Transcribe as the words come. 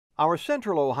Our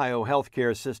Central Ohio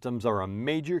healthcare systems are a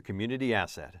major community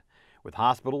asset, with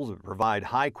hospitals that provide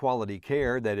high-quality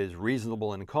care that is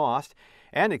reasonable in cost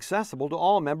and accessible to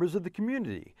all members of the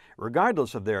community,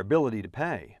 regardless of their ability to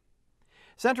pay.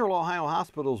 Central Ohio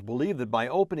hospitals believe that by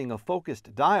opening a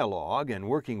focused dialogue and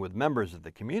working with members of the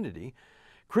community,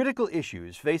 critical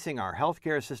issues facing our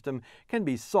healthcare system can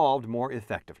be solved more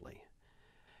effectively.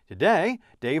 Today,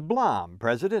 Dave Blom,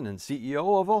 President and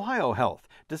CEO of OhioHealth,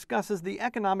 discusses the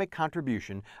economic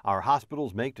contribution our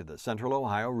hospitals make to the Central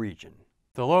Ohio region.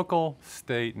 The local,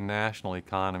 state, and national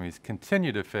economies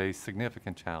continue to face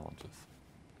significant challenges.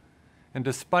 And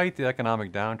despite the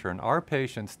economic downturn, our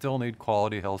patients still need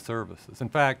quality health services. In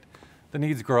fact, the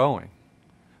need's growing.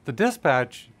 The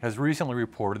Dispatch has recently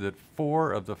reported that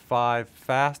 4 of the 5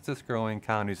 fastest growing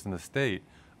counties in the state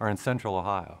are in Central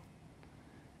Ohio.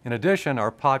 In addition,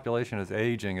 our population is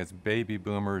aging as baby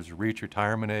boomers reach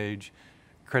retirement age,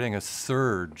 creating a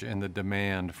surge in the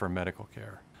demand for medical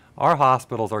care. Our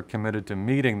hospitals are committed to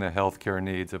meeting the healthcare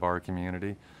needs of our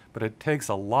community, but it takes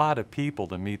a lot of people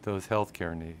to meet those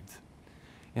healthcare needs.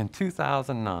 In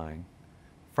 2009,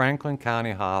 Franklin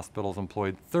County hospitals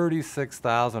employed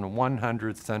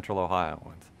 36,100 Central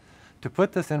Ohioans. To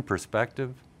put this in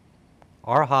perspective,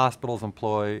 our hospitals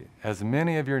employ as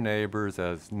many of your neighbors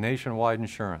as Nationwide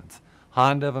Insurance,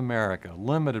 Honda of America,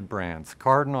 Limited Brands,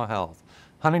 Cardinal Health,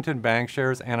 Huntington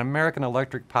Bankshares, and American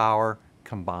Electric Power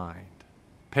combined.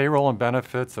 Payroll and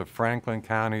benefits of Franklin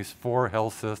County's 4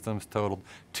 health systems totaled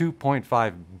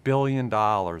 $2.5 billion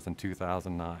in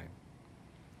 2009.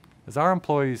 As our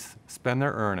employees spend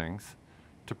their earnings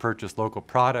to purchase local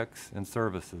products and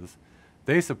services,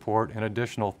 they support an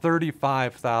additional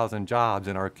 35,000 jobs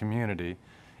in our community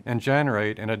and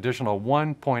generate an additional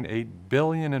 $1.8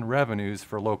 billion in revenues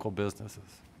for local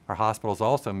businesses. Our hospitals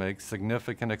also make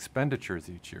significant expenditures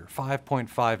each year,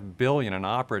 $5.5 billion in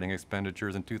operating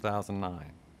expenditures in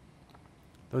 2009.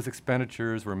 Those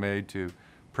expenditures were made to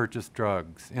purchase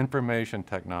drugs, information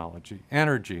technology,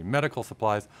 energy, medical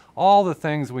supplies, all the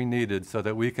things we needed so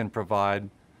that we can provide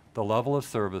the level of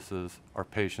services our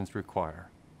patients require.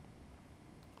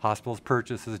 Hospitals'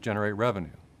 purchases generate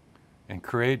revenue and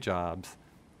create jobs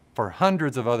for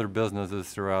hundreds of other businesses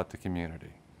throughout the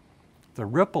community. The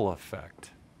ripple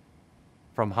effect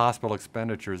from hospital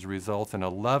expenditures results in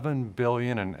 $11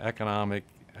 billion in economic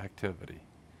activity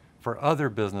for other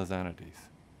business entities.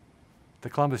 The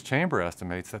Columbus Chamber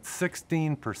estimates that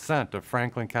 16% of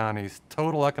Franklin County's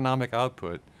total economic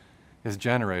output is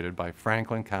generated by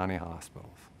Franklin County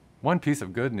hospitals. One piece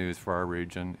of good news for our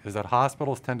region is that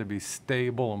hospitals tend to be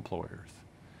stable employers.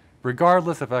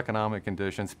 Regardless of economic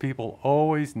conditions, people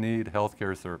always need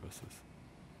healthcare services.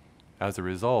 As a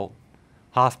result,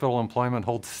 hospital employment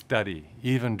holds steady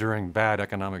even during bad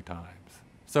economic times.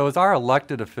 So as our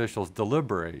elected officials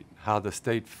deliberate how the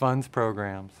state funds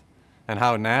programs and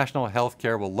how national health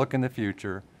care will look in the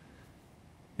future,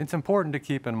 it's important to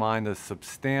keep in mind the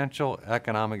substantial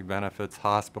economic benefits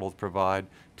hospitals provide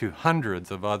to hundreds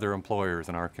of other employers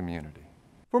in our community.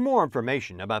 For more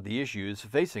information about the issues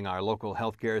facing our local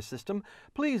healthcare system,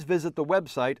 please visit the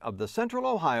website of the Central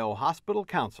Ohio Hospital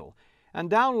Council and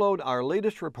download our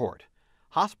latest report,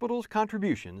 Hospitals'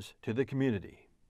 Contributions to the Community.